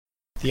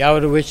The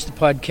hour to which the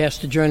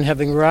podcast adjourned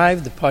having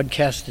arrived, the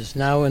podcast is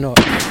now in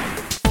order.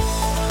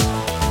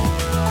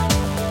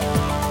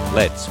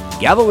 Let's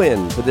gavel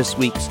in for this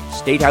week's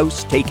State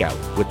House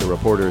Takeout with the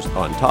reporters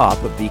on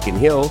top of Beacon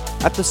Hill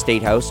at the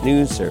State House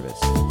News Service.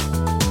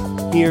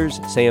 Here's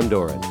Sam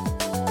Doran.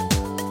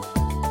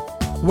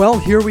 Well,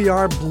 here we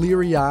are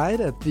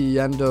bleary-eyed at the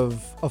end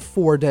of a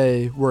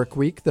 4-day work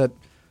week that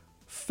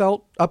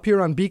felt, up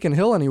here on Beacon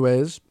Hill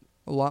anyways,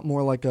 a lot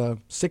more like a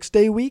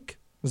 6-day week.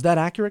 Is that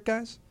accurate,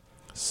 guys?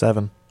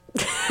 7.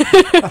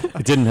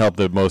 It didn't help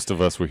that most of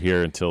us were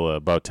here until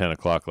about 10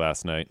 o'clock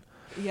last night.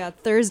 Yeah,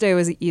 Thursday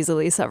was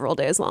easily several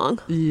days long.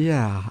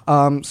 Yeah.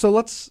 So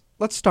let's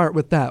start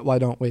with that. Why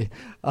don't we?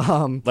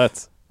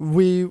 Let's.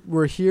 We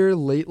were here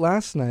late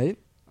last night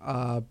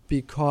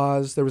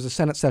because there was a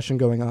Senate session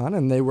going on,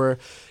 and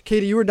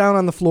Katie, you were down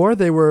on the floor.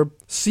 They were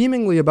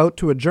seemingly about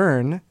to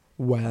adjourn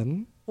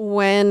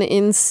when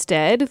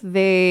instead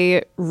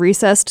they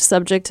recessed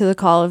subject to the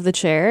call of the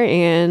chair,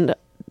 and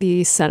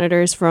the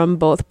senators from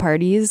both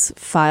parties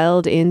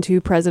filed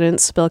into President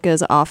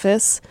Spilka's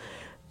office,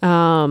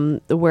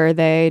 where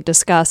they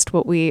discussed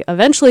what we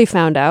eventually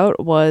found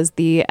out was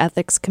the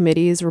Ethics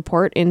Committee's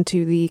report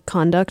into the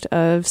conduct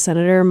of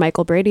Senator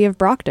Michael Brady of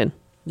Brockton.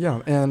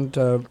 Yeah, and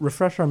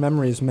refresh our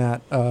memories,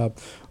 Matt.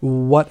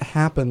 What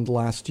happened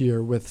last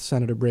year with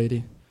Senator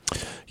Brady?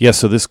 Yeah,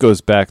 so this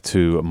goes back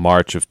to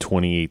March of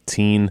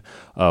 2018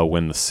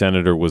 when the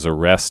senator was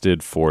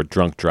arrested for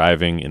drunk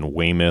driving in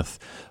Weymouth.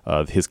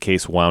 His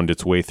case wound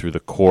its way through the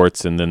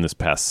courts, and then this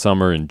past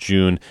summer in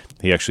June,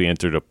 he actually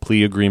entered a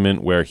plea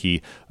agreement where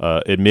he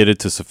admitted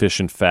to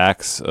sufficient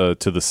facts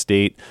to the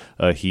state.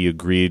 He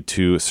agreed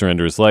to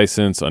surrender his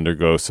license,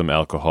 undergo some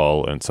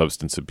alcohol and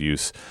substance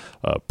abuse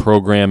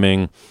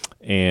programming,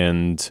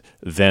 and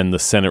then the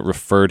Senate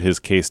referred his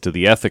case to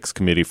the Ethics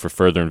Committee for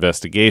further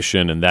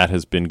investigation, and that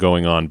has been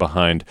going on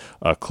behind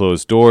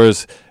closed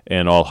doors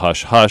and all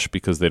hush-hush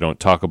because they don't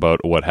talk about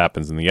what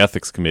happens in the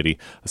Ethics Committee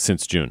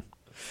since June.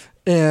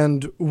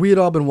 And we had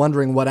all been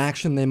wondering what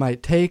action they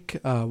might take.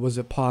 Was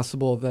it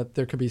possible that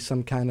there could be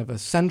some kind of a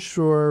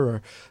censure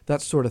or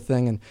that sort of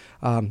thing?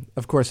 And,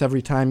 of course,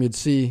 every time you'd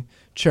see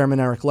Chairman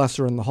Eric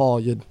Lesser in the hall,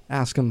 you'd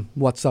ask him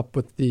what's up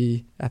with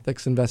the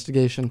ethics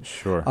investigation.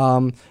 Sure.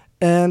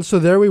 And so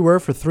there we were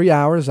for 3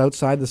 hours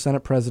outside the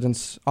Senate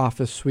President's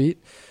office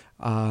suite,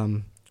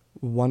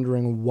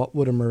 wondering what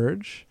would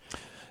emerge.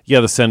 Yeah,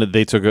 the Senate,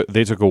 they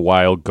took a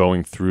while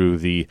going through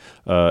the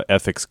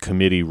Ethics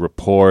Committee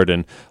report,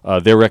 and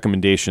their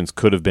recommendations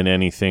could have been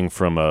anything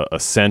from a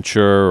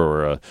censure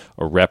or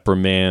a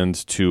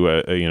reprimand to,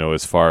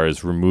 as far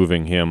as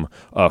removing him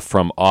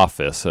from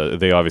office.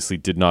 They obviously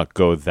did not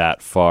go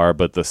that far,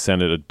 but the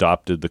Senate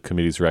adopted the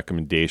committee's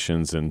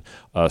recommendations and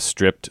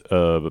stripped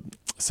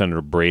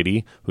Senator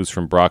Brady, who's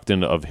from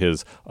Brockton, of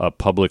his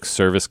Public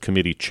Service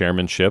Committee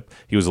chairmanship.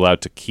 He was allowed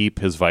to keep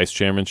his vice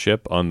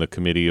chairmanship on the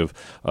Committee of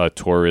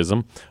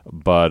Tourism,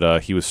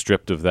 but he was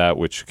stripped of that,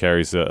 which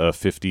carries a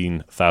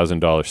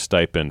 $15,000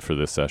 stipend for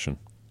this session.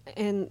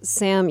 And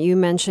Sam, you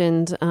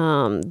mentioned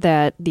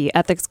that the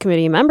Ethics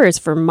Committee members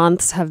for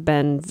months have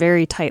been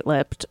very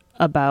tight-lipped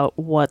about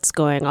what's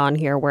going on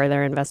here, where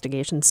their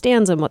investigation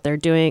stands and what they're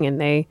doing, and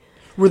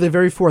Were they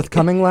very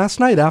forthcoming last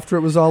night after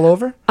it was all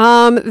over?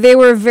 They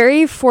were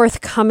very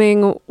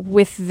forthcoming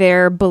with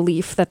their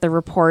belief that the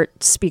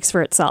report speaks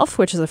for itself,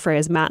 which is a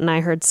phrase Matt and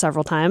I heard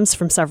several times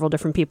from several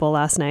different people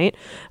last night.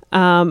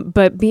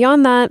 But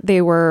beyond that,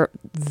 they were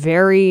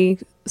very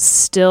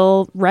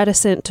still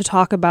reticent to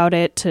talk about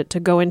it, to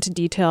go into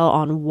detail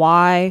on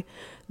why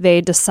they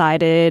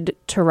decided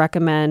to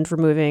recommend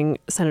removing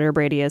Senator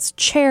Brady as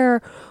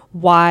chair,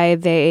 why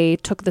they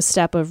took the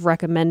step of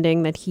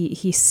recommending that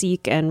he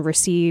seek and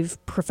receive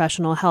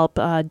professional help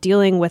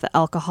dealing with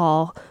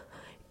alcohol.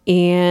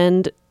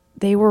 And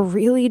they were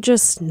really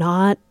just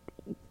not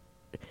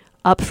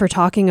up for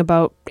talking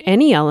about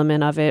any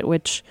element of it,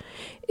 which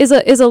is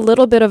a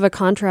little bit of a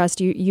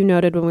contrast. You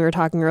noted when we were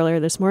talking earlier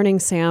this morning,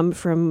 Sam,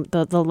 from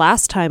the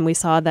last time we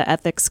saw the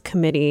Ethics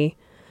Committee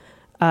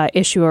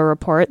issue a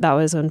report. That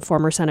was on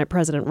former Senate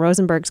President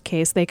Rosenberg's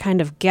case. They kind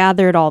of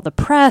gathered all the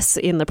press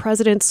in the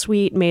president's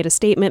suite, made a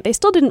statement. They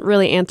still didn't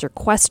really answer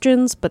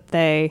questions, but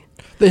they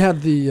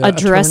had the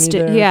addressed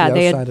it. There, yeah,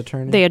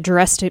 they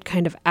addressed it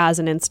kind of as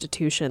an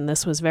institution.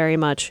 This was very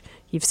much,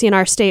 you've seen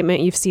our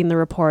statement, you've seen the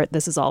report.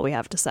 This is all we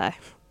have to say.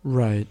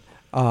 Right.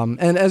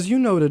 And as you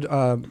noted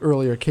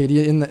earlier,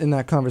 Katie, in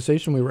that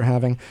conversation we were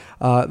having,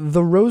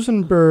 the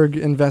Rosenberg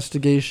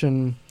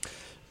investigation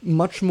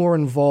much more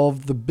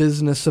involved the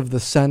business of the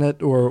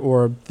Senate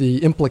or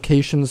the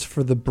implications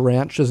for the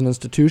branch as an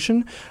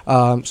institution.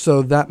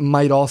 So that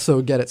might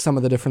also get at some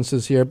of the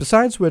differences here.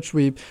 Besides which,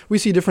 we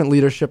see different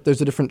leadership.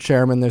 There's a different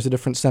chairman. There's a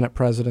different Senate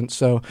president.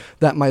 So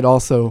that might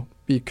also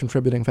be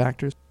contributing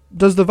factors.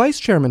 Does the vice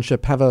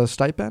chairmanship have a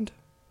stipend?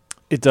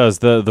 It does.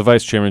 The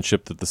vice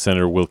chairmanship that the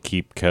senator will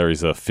keep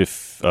carries a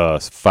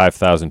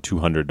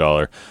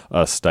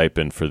 $5,200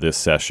 stipend for this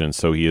session,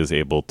 so he is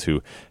able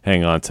to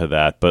hang on to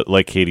that. But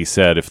like Katie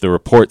said, if the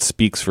report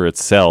speaks for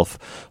itself,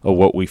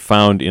 what we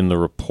found in the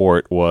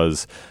report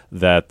was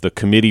that the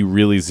committee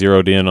really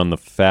zeroed in on the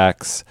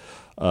facts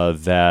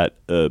that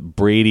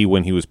Brady,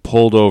 when he was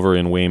pulled over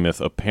in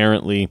Weymouth,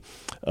 apparently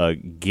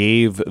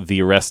gave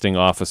the arresting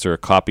officer a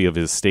copy of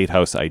his State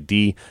House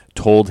ID,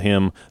 told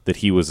him that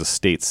he was a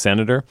state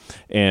senator,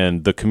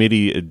 and the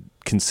committee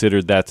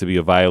considered that to be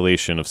a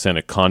violation of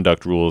Senate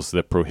conduct rules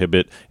that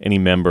prohibit any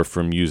member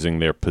from using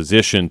their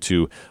position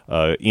to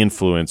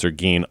influence or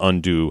gain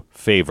undue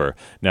favor.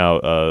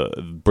 Now,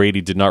 Brady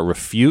did not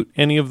refute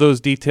any of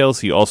those details.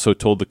 He also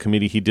told the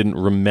committee he didn't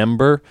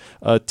remember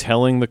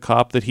telling the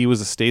cop that he was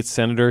a state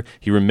senator.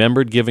 He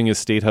remembered giving his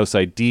State House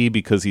ID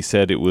because he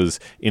said it was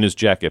in his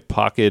jacket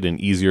pocket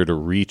and easier to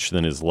reach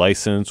than his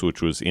license,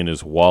 which was in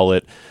his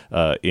wallet,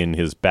 in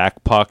his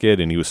back pocket,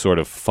 and he was sort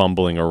of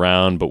fumbling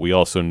around. But we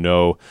also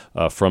know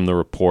from the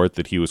report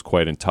that he was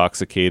quite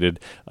intoxicated,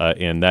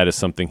 and that is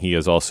something he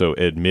has also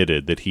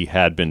admitted, that he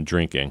had been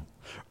drinking.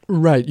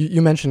 Right.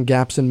 You mentioned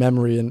gaps in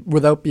memory, and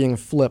without being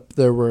flip,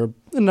 there were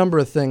a number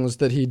of things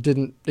that he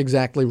didn't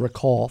exactly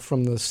recall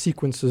from the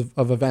sequence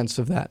of events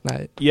of that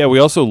night. Yeah, we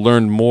also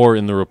learned more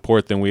in the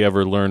report than we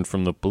ever learned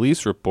from the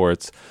police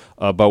reports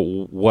about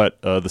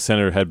what the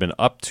senator had been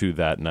up to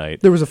that night.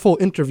 There was a full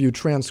interview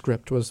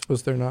transcript, was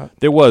there not?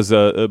 There was.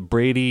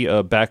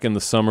 Brady, back in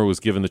the summer, was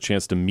given the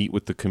chance to meet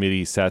with the committee.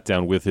 He sat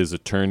down with his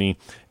attorney,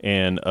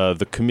 and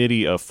the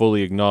committee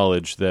fully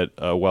acknowledged that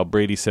while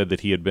Brady said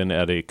that he had been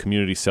at a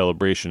community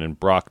celebration in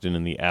Brockton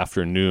in the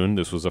afternoon,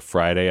 this was a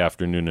Friday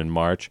afternoon in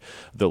March,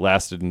 that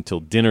lasted until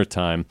dinner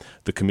time,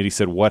 the committee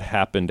said what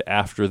happened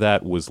after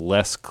that was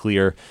less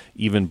clear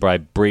even by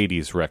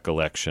Brady's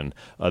recollection.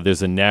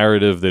 There's a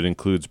narrative that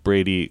includes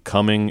Brady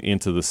coming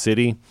into the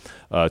city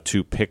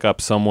to pick up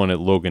someone at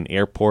Logan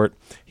Airport.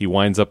 He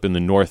winds up in the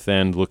North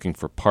End looking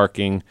for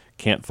parking,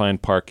 can't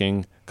find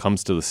parking,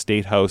 comes to the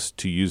State House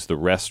to use the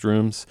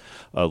restrooms,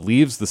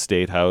 leaves the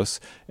State House,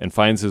 and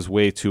finds his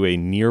way to a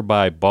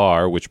nearby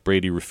bar, which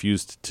Brady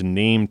refused to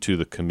name to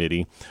the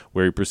committee,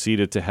 where he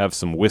proceeded to have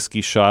some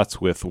whiskey shots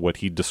with what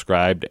he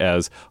described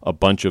as a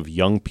bunch of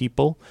young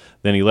people.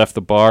 Then he left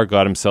the bar,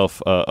 got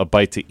himself a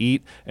bite to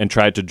eat, and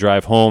tried to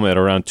drive home at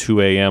around 2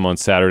 a.m. on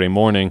Saturday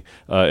morning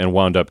and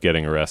wound up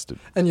getting arrested.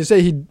 And you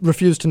say he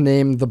refused to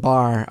name the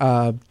bar.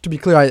 To be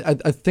clear,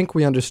 I think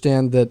we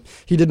understand that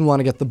he didn't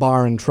want to get the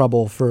bar in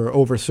trouble for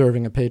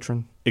over-serving a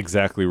patron.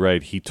 Exactly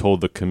right. He told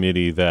the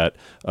committee that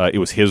it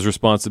was his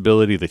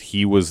responsibility, that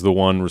he was the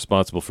one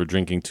responsible for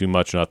drinking too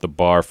much, not the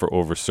bar for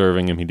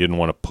over-serving him. He didn't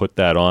want to put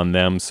that on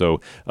them,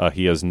 so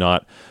he has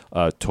not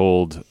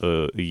told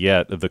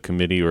yet the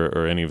committee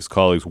or any of his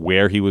colleagues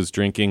where he was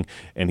drinking,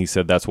 and he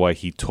said that's why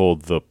he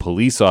told the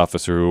police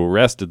officer who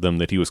arrested them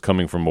that he was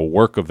coming from a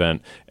work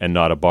event and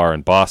not a bar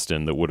in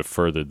Boston that would have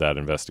furthered that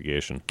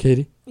investigation.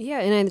 Katie? Yeah,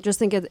 and I just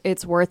think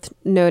it's worth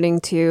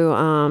noting, too,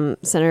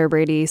 Senator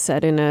Brady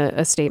said in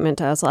a statement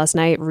to us last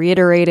night,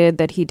 reiterated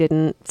that he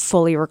didn't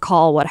fully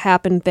recall what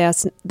happened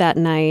that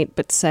night,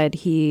 but said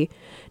he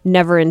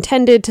never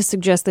intended to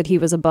suggest that he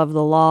was above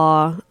the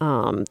law,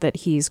 that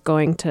he's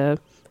going to,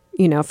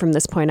 from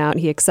this point out,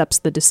 he accepts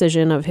the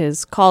decision of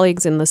his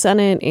colleagues in the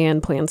Senate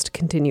and plans to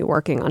continue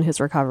working on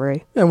his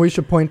recovery. And we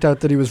should point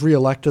out that he was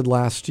reelected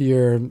last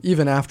year,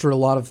 even after a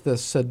lot of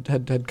this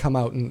had come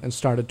out and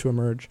started to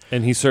emerge.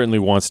 And he certainly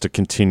wants to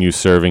continue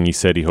serving. He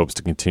said he hopes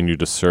to continue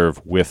to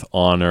serve with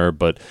honor.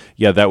 But,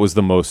 yeah, that was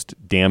the most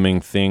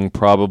damning thing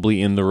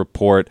probably in the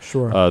report.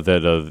 Sure.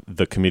 That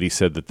the committee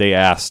said that they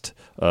asked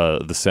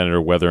the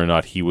senator whether or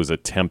not he was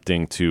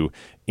attempting to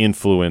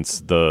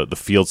influence the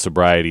field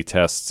sobriety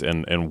tests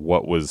and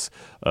what was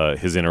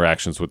his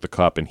interactions with the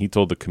cop, and he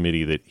told the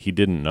committee that he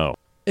didn't know.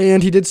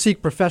 And he did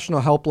seek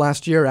professional help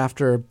last year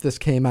after this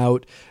came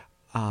out,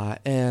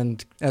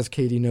 and as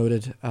Katie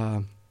noted,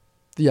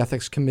 the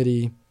Ethics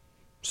Committee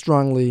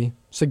strongly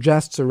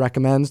suggests or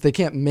recommends. They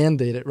can't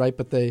mandate it, right,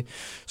 but they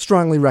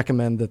strongly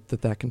recommend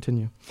that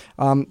continue.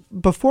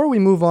 Before we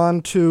move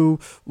on to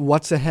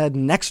what's ahead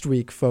next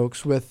week,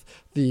 folks, with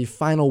the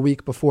final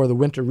week before the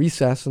winter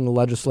recess in the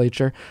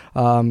legislature,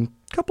 a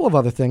couple of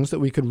other things that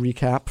we could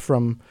recap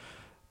from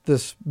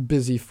this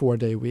busy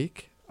 4-day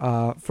week.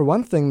 For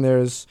one thing,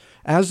 there's,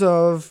 as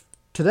of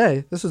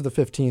today, this is the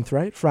 15th,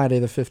 right? Friday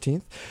the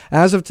 15th.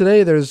 As of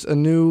today, there's a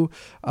new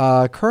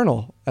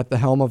colonel at the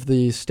helm of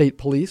the state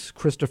police,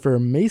 Christopher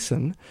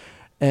Mason,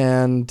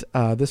 and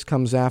this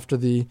comes after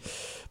the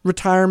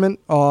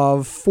retirement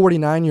of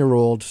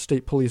 49-year-old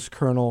state police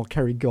colonel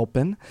Kerry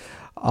Gilpin.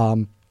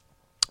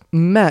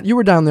 Matt, you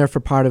were down there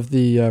for part of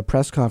the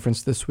press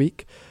conference this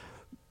week.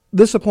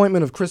 This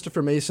appointment of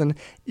Christopher Mason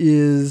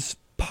is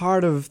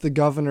part of the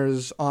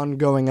governor's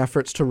ongoing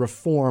efforts to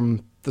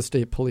reform the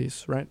state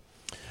police, right?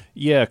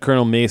 Yeah,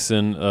 Colonel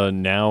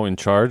Mason now in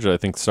charge, I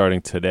think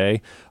starting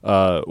today.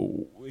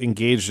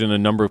 engaged in a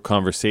number of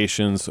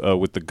conversations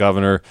with the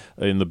governor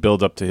in the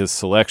build-up to his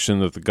selection.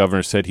 That the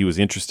governor said he was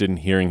interested in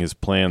hearing his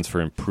plans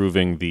for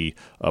improving the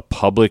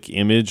public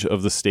image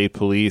of the state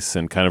police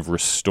and kind of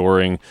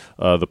restoring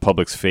the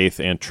public's faith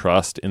and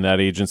trust in that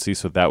agency.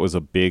 So that was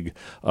a big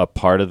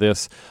part of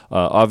this.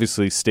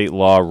 Obviously, state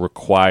law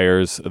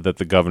requires that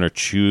the governor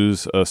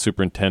choose a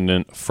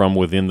superintendent from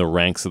within the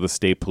ranks of the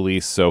state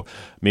police. So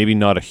maybe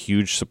not a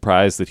huge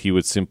surprise that he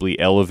would simply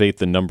elevate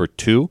the number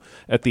 2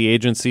 at the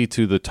agency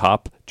to the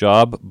top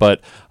job,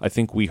 but I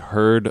think we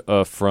heard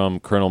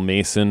from Colonel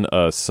Mason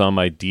some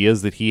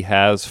ideas that he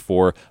has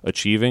for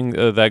achieving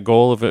that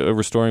goal of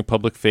restoring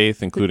public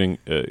faith, including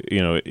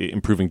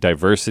improving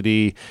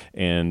diversity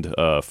and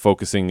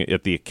focusing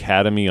at the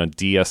academy on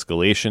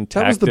de-escalation tactics.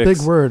 That was the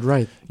big word,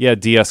 right? Yeah,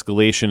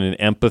 de-escalation and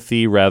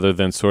empathy rather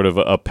than sort of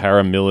a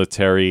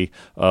paramilitary,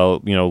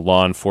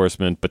 law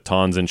enforcement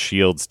batons and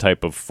shields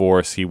type of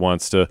force. He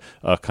wants to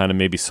kind of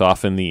maybe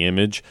soften the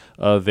image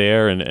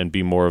there and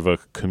be more of a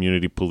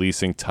community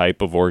policing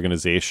type of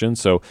organization.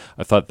 So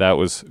I thought that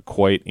was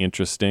quite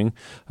interesting.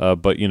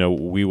 But,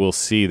 we will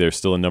see. There's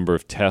still a number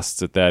of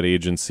tests at that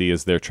agency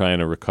as they're trying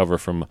to recover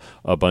from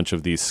a bunch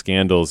of these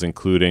scandals,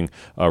 including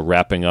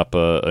wrapping up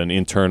an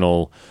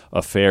internal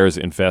affairs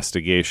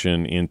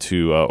investigation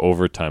into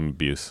overtime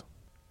abuse.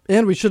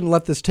 And we shouldn't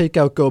let this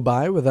takeout go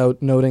by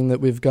without noting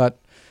that we've got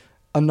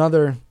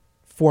another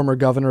former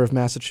governor of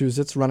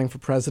Massachusetts running for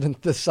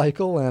president this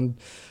cycle, and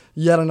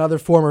yet another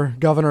former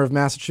governor of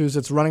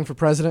Massachusetts running for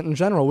president in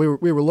general.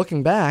 We were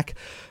looking back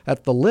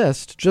at the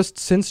list just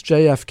since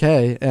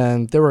JFK,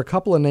 and there were a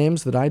couple of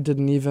names that I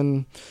didn't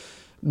even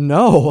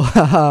know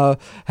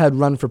had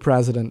run for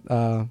president.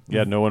 No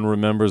one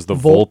remembers the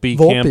Volpe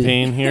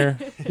campaign here.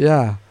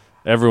 Yeah.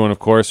 Everyone, of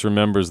course,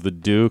 remembers the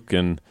Duke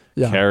and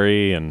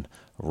Kerry and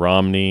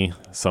Romney,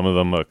 some of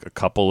them a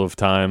couple of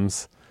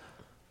times.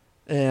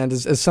 And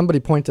as somebody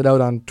pointed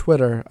out on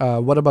Twitter,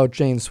 what about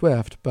Jane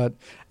Swift? But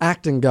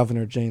acting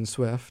Governor Jane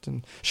Swift.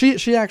 And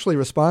she actually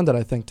responded,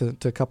 I think, to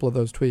a couple of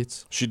those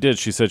tweets. She did.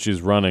 She said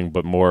she's running,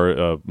 but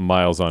more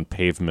miles on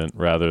pavement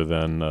rather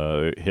than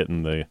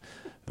hitting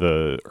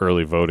the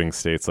early voting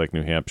states like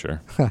New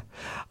Hampshire.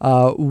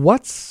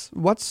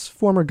 What's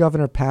former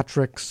Governor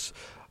Patrick's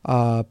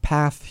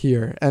path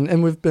here?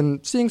 And we've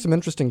been seeing some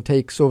interesting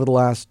takes over the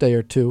last day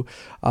or two.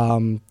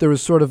 There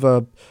was sort of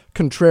a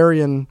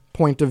contrarian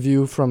point of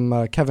view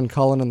from Kevin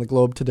Cullen in the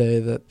Globe today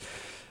that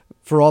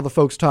for all the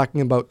folks talking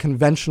about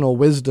conventional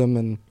wisdom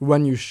and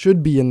when you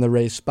should be in the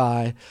race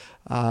by,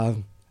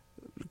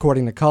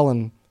 according to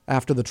Cullen,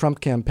 after the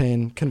Trump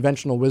campaign,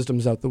 conventional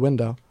wisdom's out the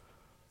window.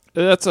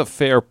 That's a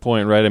fair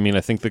point, right? I mean,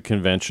 I think the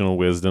conventional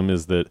wisdom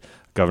is that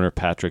Governor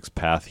Patrick's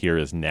path here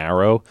is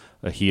narrow.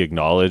 He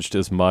acknowledged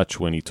as much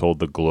when he told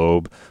the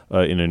Globe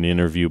in an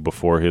interview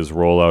before his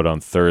rollout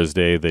on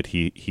Thursday that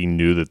he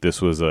knew that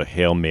this was a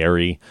Hail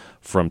Mary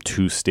from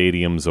 2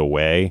 stadiums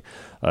away.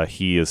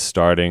 He is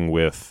starting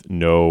with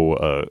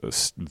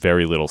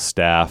very little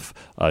staff,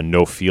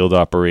 no field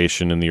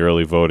operation in the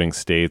early voting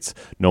states,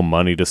 no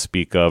money to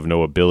speak of,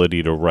 no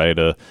ability to write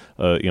a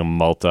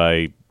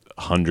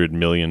multi-$100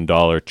 million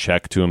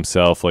check to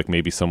himself like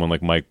maybe someone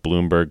like Mike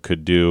Bloomberg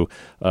could do.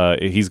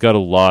 He's got a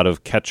lot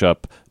of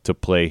catch-up to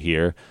play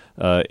here,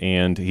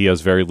 and he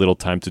has very little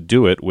time to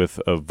do it with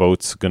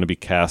votes going to be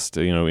cast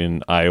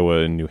in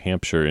Iowa and New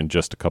Hampshire in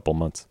just a couple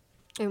months.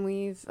 And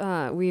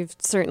we've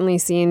certainly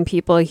seen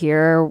people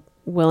here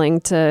willing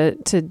to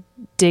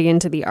dig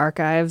into the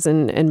archives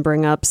and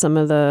bring up some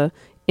of the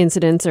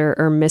incidents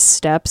or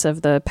missteps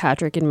of the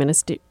Patrick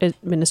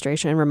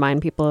administration and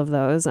remind people of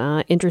those.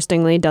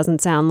 Interestingly,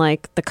 doesn't sound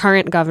like the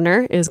current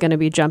governor is going to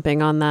be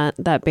jumping on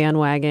that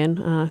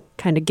bandwagon,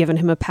 kind of giving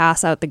him a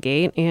pass out the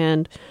gate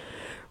and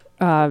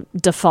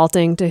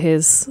defaulting to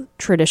his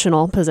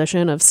traditional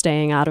position of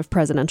staying out of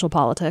presidential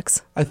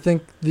politics. I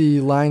think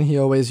the line he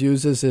always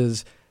uses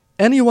is,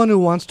 anyone who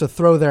wants to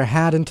throw their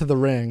hat into the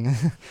ring, ...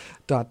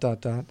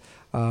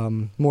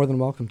 more than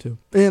welcome to.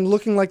 And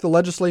looking like the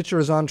legislature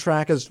is on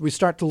track as we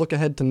start to look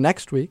ahead to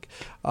next week,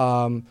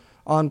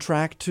 on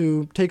track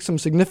to take some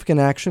significant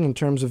action in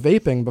terms of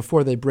vaping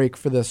before they break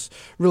for this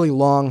really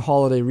long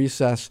holiday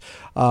recess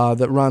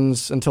that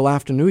runs until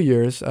after New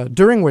Year's,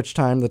 during which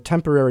time the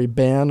temporary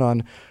ban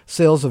on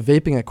sales of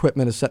vaping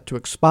equipment is set to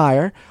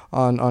expire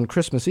on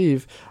Christmas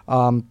Eve.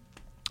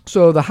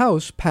 So the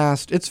House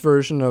passed its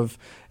version of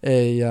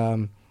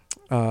a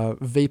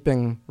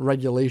vaping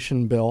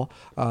regulation bill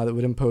that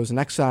would impose an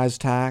excise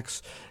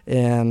tax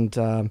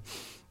and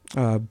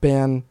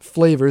ban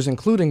flavors,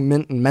 including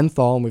mint and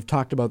menthol, and we've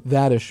talked about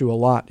that issue a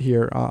lot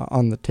here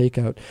on the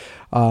Takeout.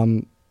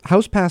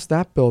 House passed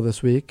that bill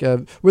this week.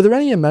 Were there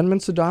any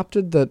amendments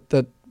adopted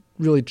that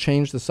really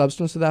changed the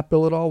substance of that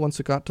bill at all once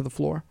it got to the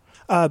floor?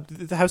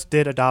 The House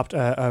did adopt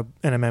an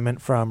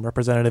amendment from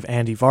Representative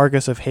Andy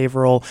Vargas of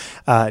Haverhill,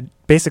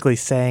 basically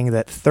saying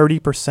that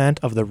 30%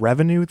 of the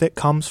revenue that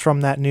comes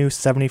from that new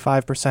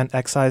 75%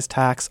 excise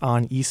tax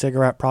on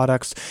e-cigarette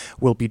products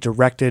will be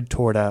directed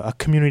toward a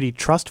community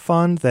trust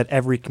fund that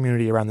every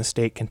community around the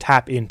state can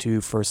tap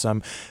into for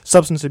some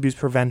substance abuse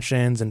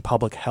preventions and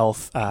public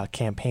health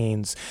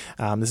campaigns.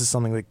 This is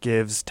something that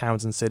gives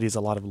towns and cities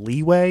a lot of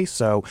leeway.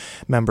 So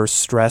members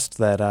stressed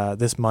that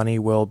this money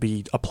will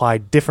be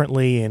applied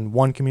differently in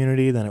one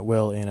community than it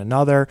will in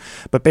another,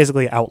 but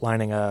basically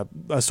outlining a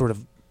sort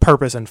of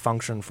purpose and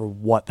function for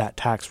what that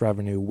tax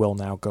revenue will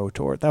now go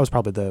toward. That was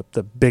probably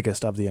the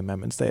biggest of the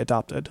amendments they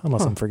adopted,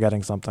 unless I'm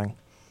forgetting something.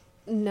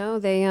 No,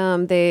 they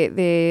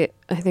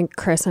I think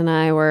Chris and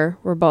I were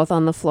both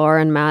on the floor,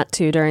 and Matt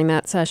too, during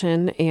that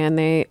session, and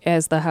they,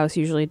 as the House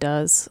usually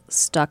does,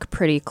 stuck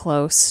pretty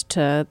close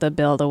to the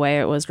bill the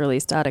way it was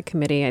released out of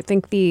committee. I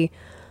think the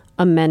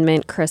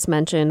amendment Chris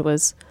mentioned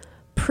was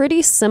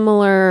pretty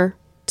similar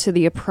to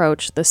the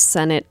approach the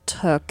Senate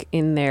took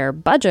in their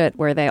budget,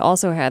 where they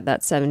also had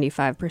that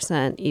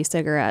 75%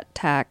 e-cigarette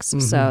tax.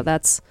 So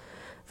that's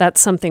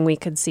something we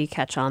could see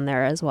catch on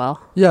there as well.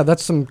 Yeah,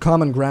 that's some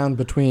common ground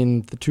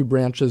between the two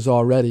branches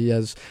already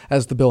as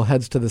the bill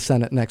heads to the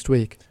Senate next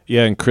week.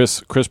 Yeah, and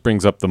Chris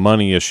brings up the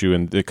money issue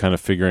and kind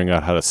of figuring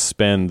out how to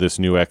spend this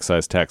new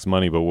excise tax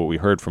money. But what we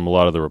heard from a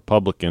lot of the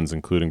Republicans,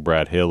 including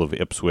Brad Hill of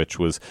Ipswich,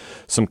 was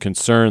some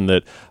concern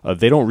that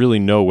they don't really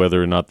know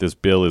whether or not this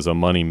bill is a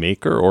money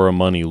maker or a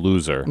money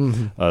loser.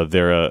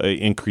 Their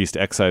increased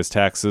excise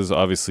taxes,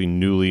 obviously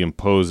newly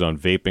imposed on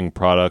vaping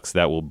products,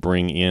 that will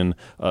bring in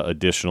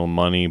additional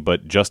money.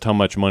 But just how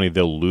much money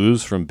they'll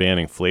lose from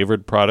banning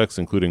flavored products,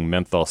 including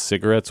menthol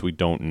cigarettes, we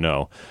don't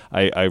know.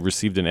 I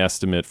received an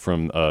estimate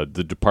from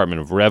the Department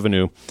of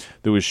Revenue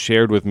that was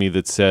shared with me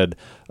that said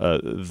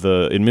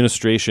the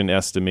administration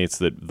estimates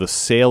that the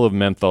sale of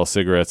menthol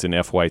cigarettes in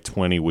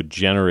FY20 would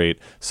generate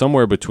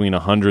somewhere between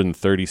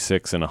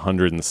 $136 and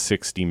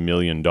 $160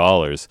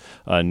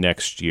 million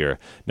next year.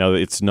 Now,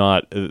 it's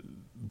not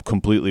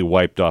completely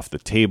wiped off the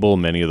table.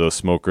 Many of those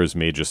smokers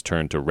may just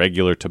turn to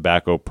regular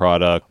tobacco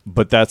product,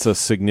 but that's a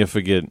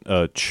significant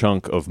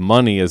chunk of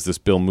money as this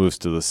bill moves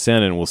to the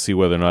Senate. And we'll see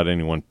whether or not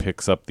anyone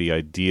picks up the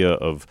idea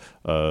of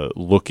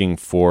looking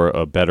for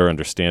a better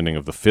understanding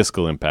of the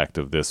fiscal impact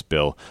of this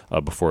bill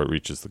before it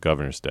reaches the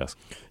governor's desk.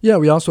 Yeah,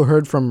 we also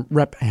heard from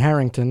Rep.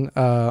 Harrington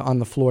on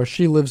the floor.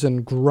 She lives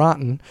in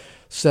Groton,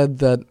 said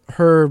that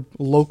her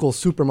local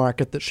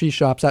supermarket that she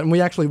shops at, and we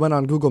actually went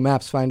on Google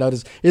Maps to find out,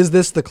 is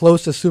this the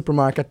closest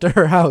supermarket to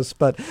her house?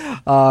 But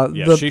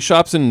she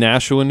shops in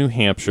Nashua, New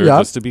Hampshire,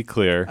 just to be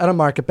clear. At a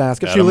Market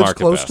Basket. She lives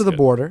close to the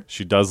border.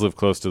 She does live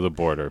close to the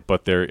border,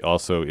 but there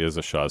also is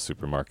a Shaw's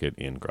supermarket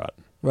in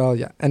Groton. Well,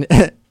 yeah, and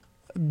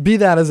be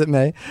that as it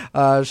may,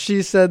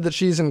 she said that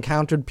she's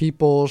encountered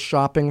people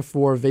shopping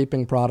for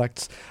vaping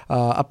products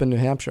up in New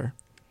Hampshire.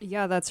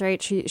 Yeah, that's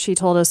right. She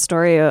told a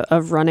story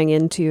of running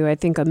into, I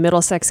think, a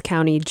Middlesex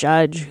County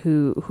judge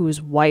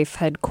whose wife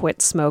had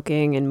quit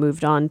smoking and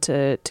moved on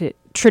to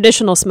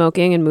traditional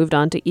smoking and moved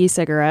on to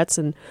e-cigarettes,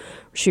 and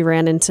she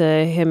ran into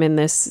him in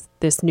this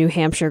New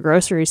Hampshire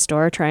grocery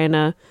store trying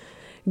to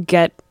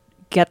get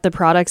the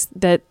products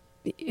that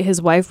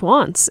his wife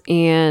wants.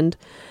 And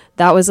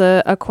that was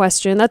a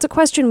question. That's a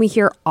question we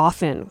hear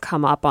often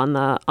come up on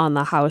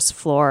the House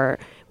floor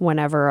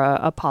whenever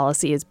a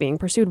policy is being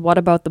pursued. What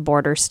about the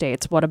border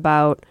states? What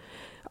about,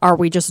 are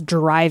we just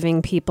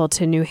driving people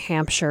to New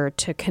Hampshire,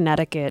 to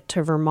Connecticut,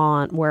 to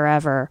Vermont,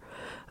 wherever?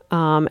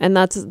 And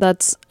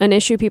that's an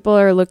issue people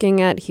are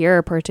looking at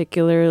here,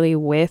 particularly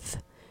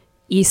with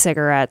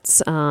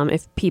e-cigarettes.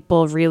 If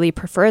people really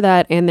prefer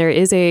that, and there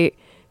is a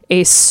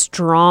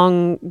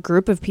strong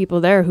group of people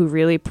there who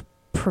really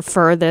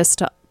prefer this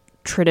to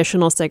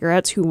traditional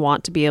cigarettes, who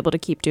want to be able to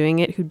keep doing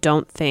it, who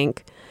don't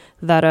think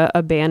that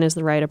a ban is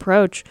the right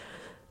approach,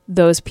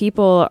 those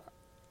people,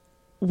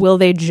 will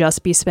they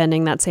just be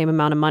spending that same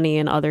amount of money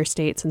in other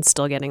states and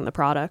still getting the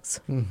products?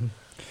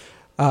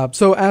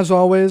 So as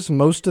always,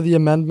 most of the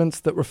amendments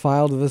that were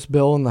filed to this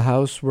bill in the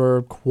House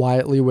were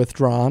quietly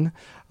withdrawn.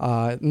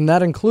 And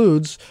that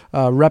includes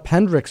Rep.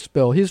 Hendrick's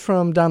bill. He's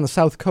from down the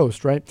South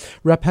Coast, right?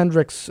 Rep.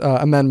 Hendrick's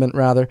amendment,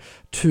 rather,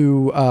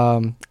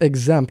 to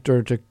exempt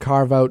or to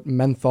carve out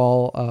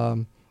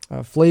menthol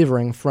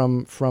flavoring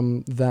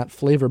from that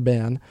flavor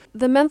ban.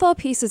 The menthol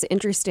piece is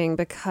interesting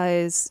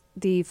because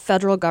the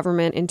federal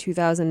government in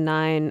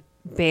 2009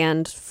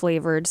 banned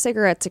flavored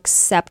cigarettes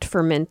except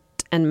for mint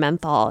and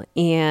menthol.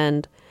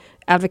 And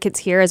advocates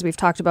here, as we've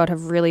talked about,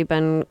 have really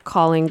been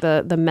calling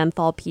the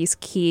menthol piece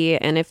key.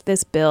 And if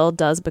this bill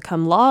does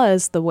become law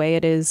as the way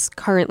it is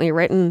currently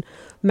written,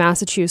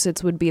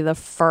 Massachusetts would be the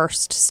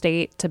first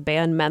state to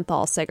ban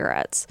menthol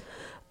cigarettes.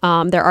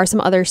 There are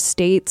some other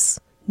states,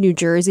 New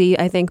Jersey,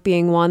 I think,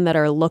 being one, that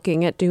are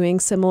looking at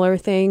doing similar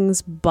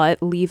things,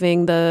 but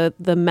leaving the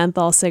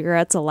menthol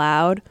cigarettes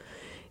allowed.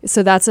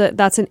 So that's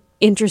an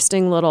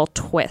interesting little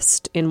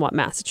twist in what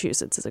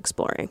Massachusetts is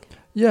exploring.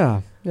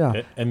 Yeah.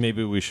 And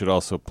maybe we should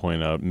also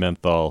point out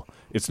menthol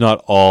it's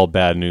not all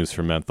bad news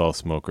for menthol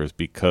smokers,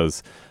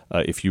 because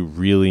if you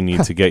really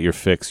need to get your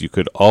fix, you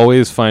could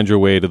always find your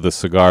way to the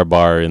cigar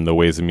bar in the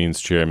Ways and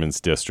Means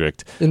Chairman's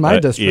District. In my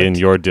district. In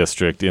your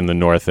district, in the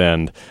North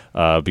End,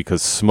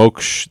 because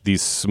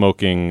these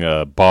smoking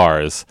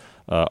bars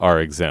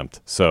are exempt.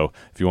 So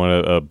if you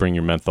want to bring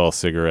your menthol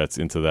cigarettes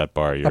into that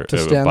bar, Up to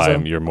Stanza buy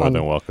them, you're more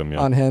than welcome. Yeah.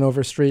 On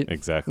Hanover Street.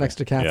 Exactly. Next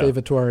to Cafe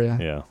Vittoria.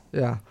 Yeah.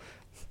 Yeah.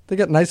 They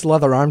got nice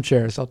leather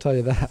armchairs, I'll tell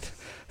you that.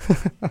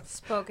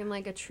 Spoken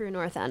like a true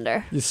North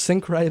Ender. You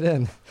sink right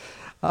in.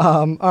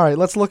 All right,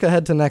 let's look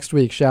ahead to next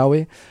week, shall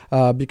we?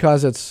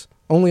 Because it's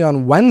only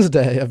on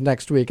Wednesday of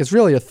next week. It's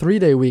really a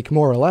 3-day week,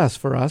 more or less,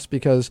 for us,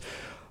 because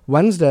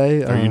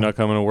Wednesday... Are you not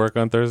coming to work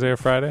on Thursday or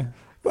Friday?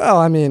 Well,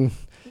 I mean,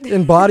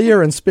 in body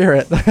or in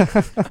spirit.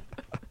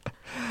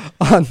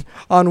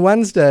 On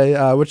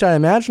Wednesday, which I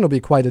imagine will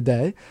be quite a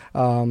day,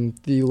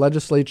 the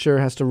legislature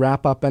has to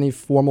wrap up any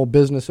formal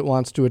business it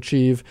wants to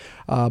achieve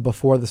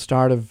before the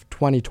start of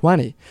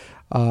 2020.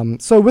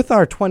 So with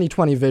our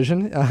 2020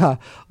 vision,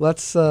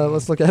 let's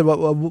look at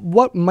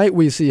what might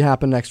we see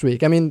happen next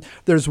week. I mean,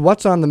 there's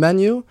what's on the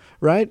menu,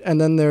 right? And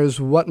then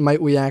there's what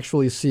might we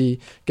actually see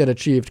get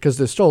achieved, because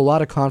there's still a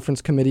lot of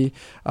conference committee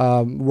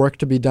work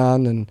to be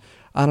done, and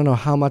I don't know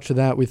how much of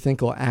that we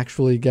think will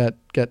actually get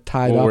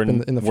tied up in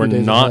the few days ahead. We're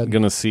not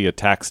going to see a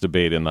tax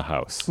debate in the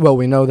House. Well,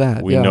 we know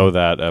that. We know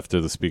that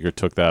after the Speaker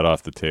took that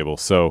off the table.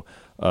 So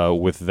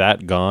with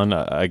that gone,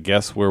 I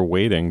guess we're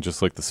waiting,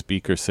 just like the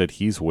Speaker said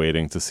he's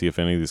waiting to see if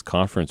any of these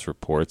conference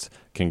reports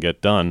can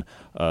get done,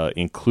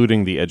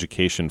 including the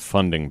education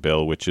funding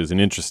bill, which is an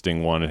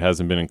interesting one. It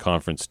hasn't been in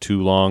conference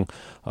too long,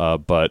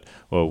 but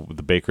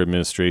the Baker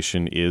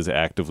administration is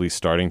actively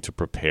starting to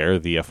prepare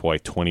the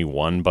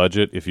FY21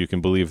 budget, if you can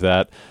believe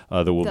that.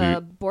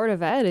 The Board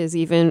of Ed is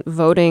even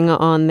voting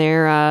on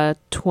their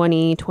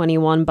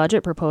 2021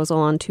 budget proposal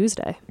on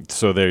Tuesday.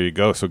 So there you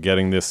go. So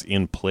getting this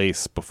in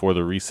place before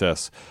the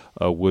recess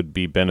would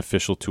be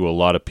beneficial to a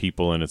lot of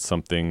people, and it's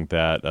something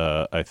that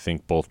I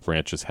think both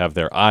branches have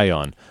their eye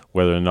on.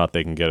 Whether or not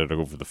they can get it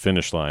over the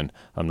finish line,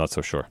 I'm not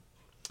so sure.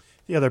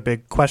 The other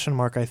big question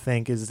mark, I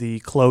think, is the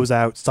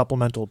closeout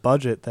supplemental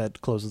budget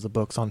that closes the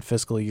books on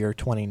fiscal year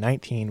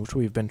 2019, which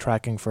we've been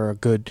tracking for a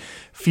good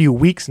few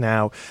weeks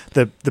now.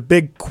 The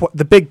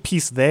big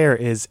piece there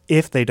is,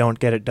 if they don't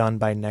get it done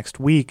by next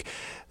week,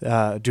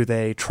 do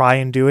they try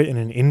and do it in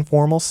an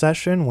informal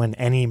session when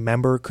any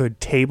member could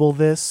table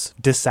this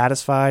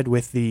dissatisfied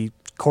with the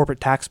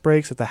corporate tax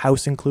breaks that the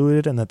House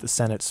included and that the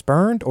Senate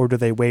spurned, or do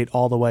they wait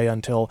all the way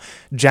until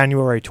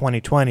January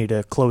 2020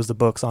 to close the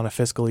books on a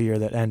fiscal year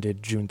that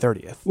ended June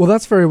 30th? Well,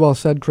 that's very well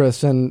said,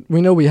 Chris, and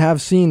we know we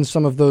have seen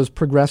some of those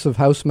progressive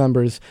House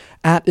members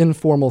at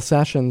informal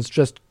sessions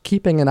just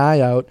keeping an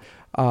eye out.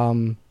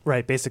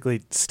 Right,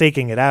 basically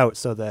staking it out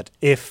so that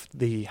if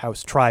the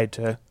House tried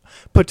to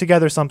put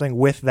together something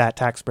with that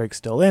tax break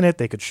still in it,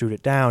 they could shoot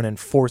it down and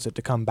force it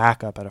to come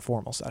back up at a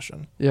formal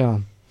session.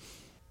 Yeah.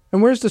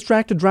 And where's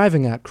distracted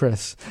driving at,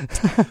 Chris?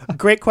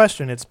 Great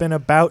question. It's been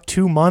about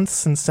 2 months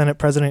since Senate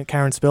President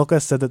Karen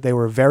Spilka said that they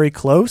were very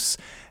close,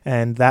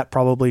 and that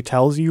probably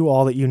tells you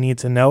all that you need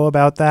to know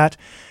about that.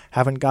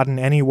 Haven't gotten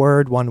any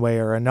word one way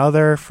or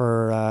another.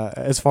 For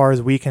as far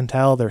as we can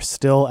tell, they're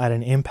still at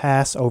an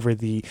impasse over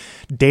the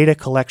data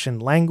collection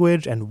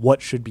language and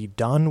what should be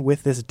done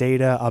with this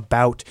data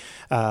about,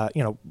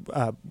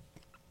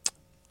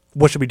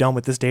 what should be done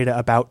with this data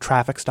about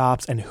traffic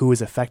stops and who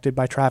is affected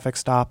by traffic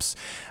stops.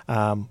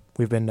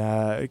 We've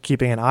been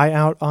keeping an eye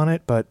out on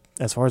it, but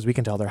as far as we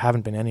can tell, there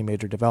haven't been any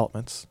major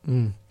developments.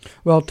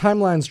 Well,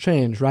 timelines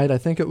change, right? I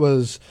think it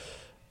was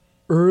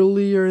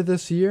earlier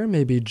this year,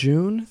 maybe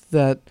June,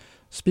 that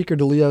Speaker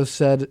DeLeo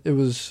said it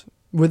was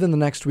within the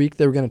next week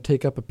they were going to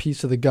take up a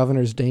piece of the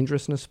governor's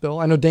dangerousness bill.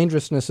 I know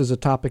dangerousness is a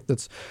topic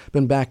that's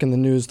been back in the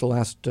news the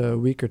last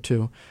week or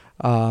two,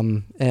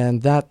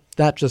 and that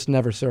just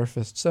never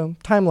surfaced. So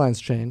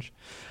timelines change.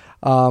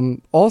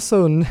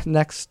 Also,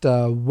 next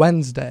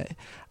Wednesday,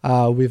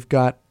 we've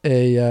got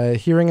a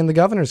hearing in the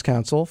Governor's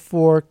Council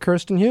for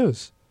Kirsten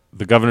Hughes.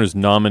 The governor's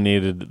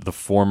nominated the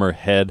former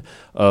head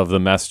of the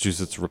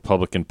Massachusetts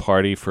Republican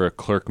Party for a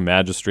clerk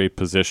magistrate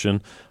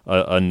position,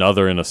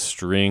 another in a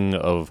string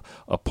of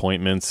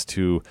appointments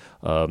to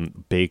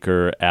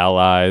Baker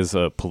allies,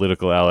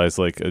 political allies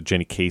like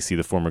Jenny Casey,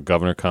 the former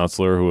governor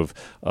counselor, who have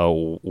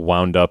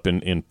wound up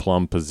in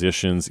plum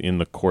positions in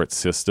the court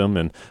system.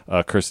 And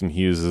Kirsten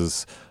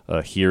Hughes's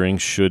hearing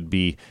should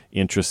be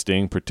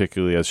interesting,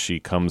 particularly as she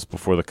comes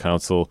before the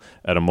council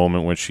at a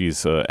moment when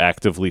she's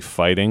actively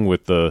fighting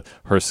with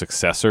her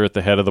successor at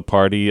the head of the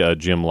party,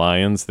 Jim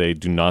Lyons. They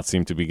do not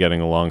seem to be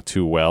getting along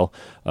too well.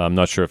 I'm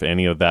not sure if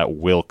any of that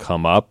will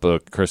come up.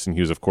 Kirsten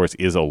Hughes, of course,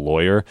 is a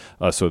lawyer,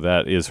 so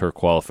that is her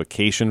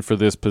qualification for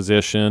this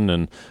position.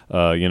 And,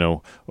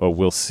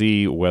 we'll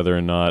see whether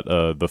or not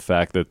the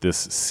fact that this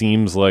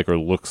seems like or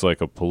looks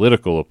like a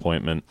political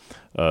appointment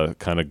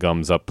kind of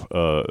gums up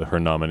her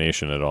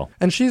nomination at all.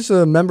 And she's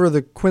a member of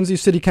the Quincy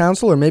City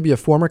Council, or maybe a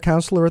former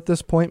councilor at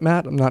this point,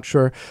 Matt. I'm not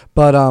sure.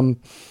 But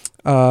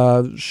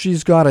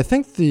She's got, I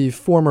think, the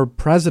former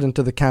president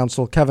of the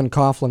council, Kevin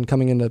Coughlin,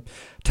 coming in to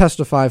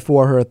testify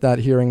for her at that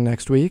hearing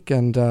next week.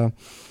 And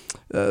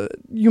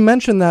you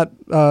mentioned that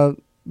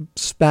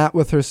spat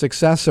with her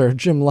successor,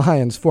 Jim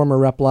Lyons, former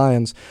Rep.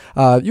 Lyons.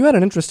 You had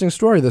an interesting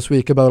story this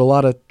week about a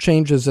lot of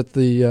changes at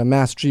the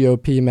Mass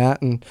GOP,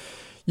 Matt, and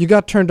you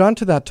got turned on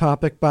to that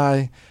topic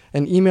by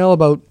an email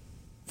about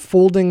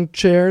folding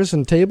chairs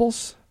and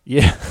tables.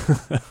 Yeah.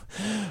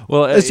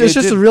 Well, it's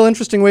just a real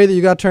interesting way that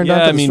you got turned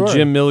on to the story.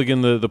 Jim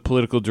Milligan, the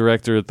political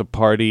director at the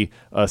party,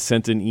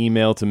 sent an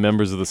email to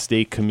members of the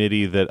state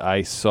committee that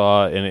I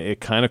saw, and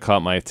it kind of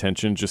caught my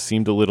attention. Just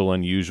seemed a little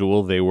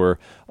unusual. They were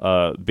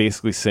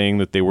basically saying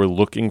that they were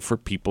looking for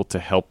people to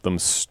help them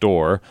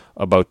store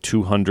about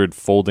 200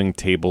 folding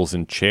tables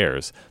and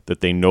chairs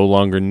that they no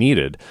longer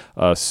needed.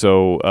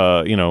 So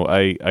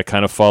I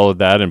kind of followed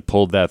that and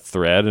pulled that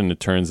thread, and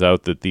it turns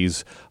out that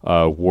these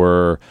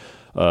were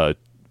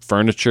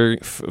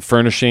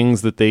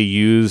furnishings that they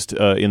used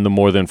in the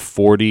more than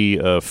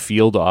 40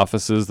 field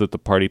offices that the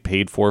party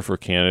paid for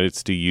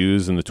candidates to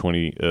use in the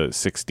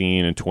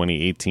 2016 and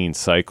 2018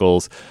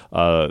 cycles.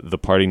 The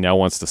party now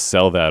wants to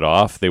sell that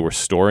off. They were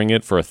storing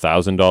it for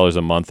 $1,000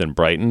 a month in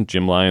Brighton.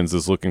 Jim Lyons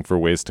is looking for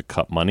ways to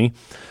cut money.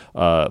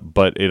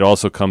 But it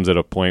also comes at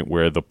a point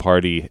where the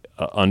party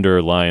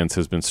under Lyons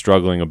has been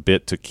struggling a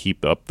bit to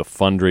keep up the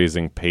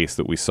fundraising pace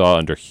that we saw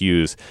under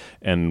Hughes,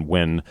 and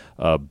when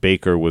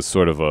Baker was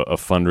sort of a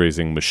fundraising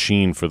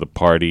machine for the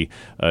party,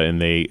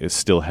 and they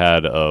still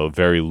had a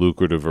very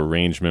lucrative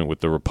arrangement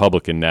with the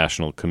Republican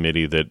National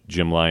Committee that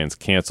Jim Lyons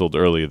canceled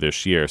earlier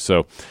this year.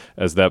 So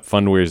as that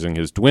fundraising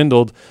has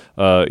dwindled,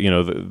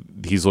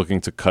 he's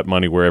looking to cut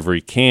money wherever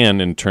he can,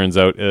 and turns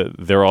out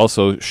they're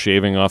also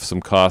shaving off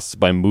some costs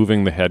by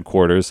moving the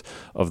headquarters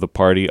of the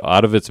party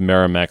out of its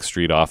Merrimack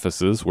Street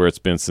offices, where it's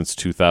been since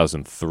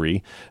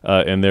 2003,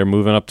 and they're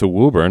moving up to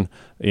Woburn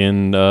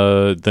in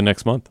the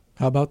next month.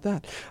 How about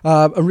that?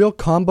 A real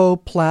combo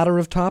platter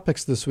of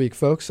topics this week,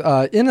 folks.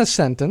 In a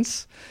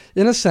sentence,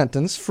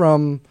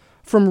 from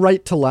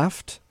right to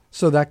left.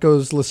 So that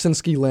goes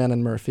Lisinski,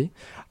 Lannon, Murphy.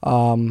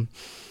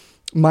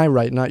 My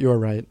right, not your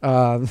right.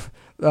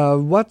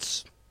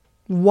 What's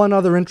one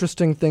other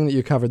interesting thing that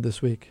you covered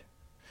this week?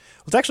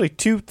 Well, it's actually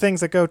two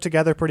things that go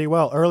together pretty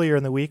well. Earlier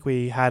in the week,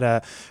 we had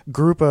a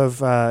group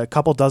of a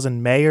couple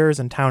dozen mayors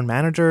and town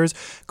managers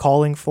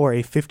calling for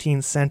a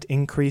 15-cent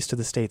increase to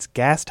the state's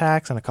gas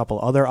tax and a couple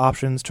other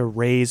options to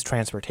raise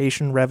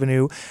transportation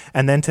revenue.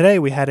 And then today,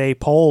 we had a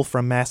poll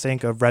from Mass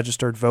Inc. of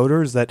registered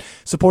voters that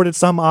supported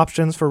some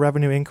options for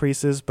revenue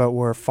increases, but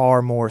were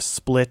far more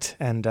split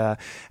and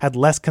had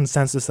less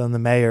consensus than the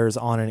mayors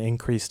on an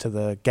increase to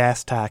the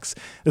gas tax.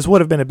 This would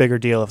have been a bigger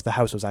deal if the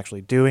House was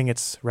actually doing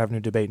its revenue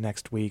debate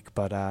next week,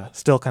 but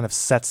still kind of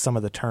sets some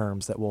of the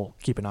terms that we'll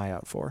keep an eye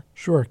out for.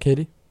 Sure,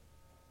 Katie?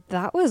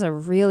 That was a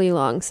really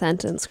long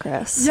sentence,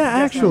 Chris. Yeah,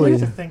 actually. I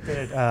like to think that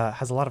it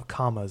has a lot of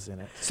commas in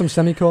it. Some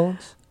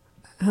semicolons?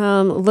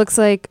 Looks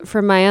like,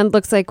 from my end,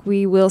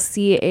 we will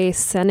see a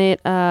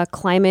Senate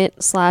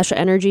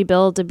climate/energy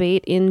bill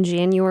debate in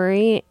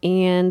January,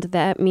 and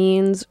that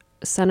means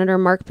Senator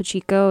Mark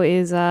Pacheco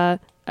is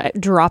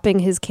dropping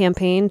his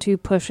campaign to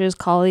push his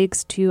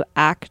colleagues to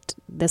act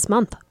this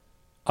month.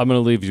 I'm going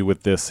to leave you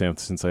with this, Sam,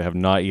 since I have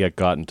not yet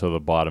gotten to the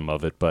bottom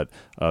of it, but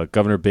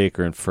Governor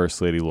Baker and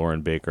First Lady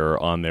Lauren Baker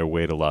are on their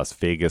way to Las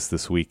Vegas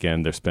this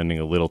weekend. They're spending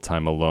a little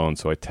time alone,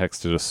 so I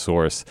texted a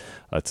source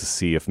to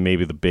see if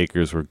maybe the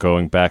Bakers were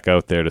going back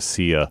out there to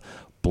see a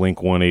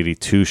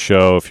Blink-182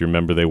 show. If you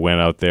remember, they went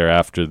out there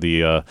after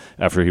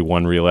he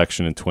won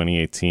re-election in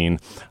 2018.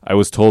 I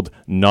was told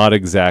not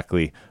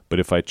exactly, but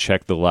if I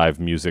check the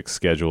live music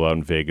schedule out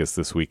in Vegas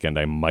this weekend,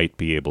 I might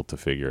be able to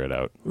figure it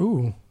out.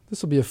 Ooh.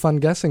 This will be a fun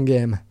guessing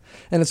game.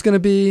 And it's going to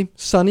be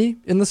sunny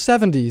in the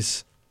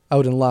 70s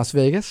out in Las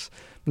Vegas.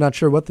 I'm not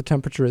sure what the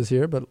temperature is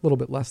here, but a little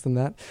bit less than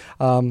that.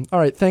 All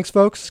right, thanks,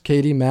 folks.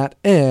 Katie, Matt,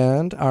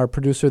 and our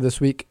producer this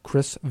week,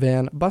 Chris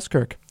Van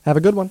Buskirk. Have a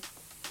good one.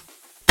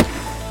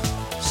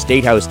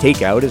 State House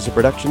Takeout is a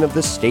production of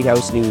the State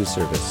House News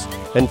Service.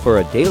 And for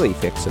a daily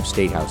fix of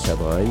State House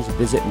headlines,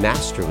 visit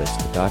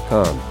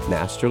masterlist.com.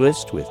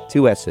 Masterlist with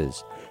 2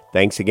 S's.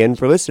 Thanks again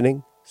for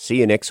listening. See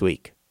you next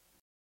week.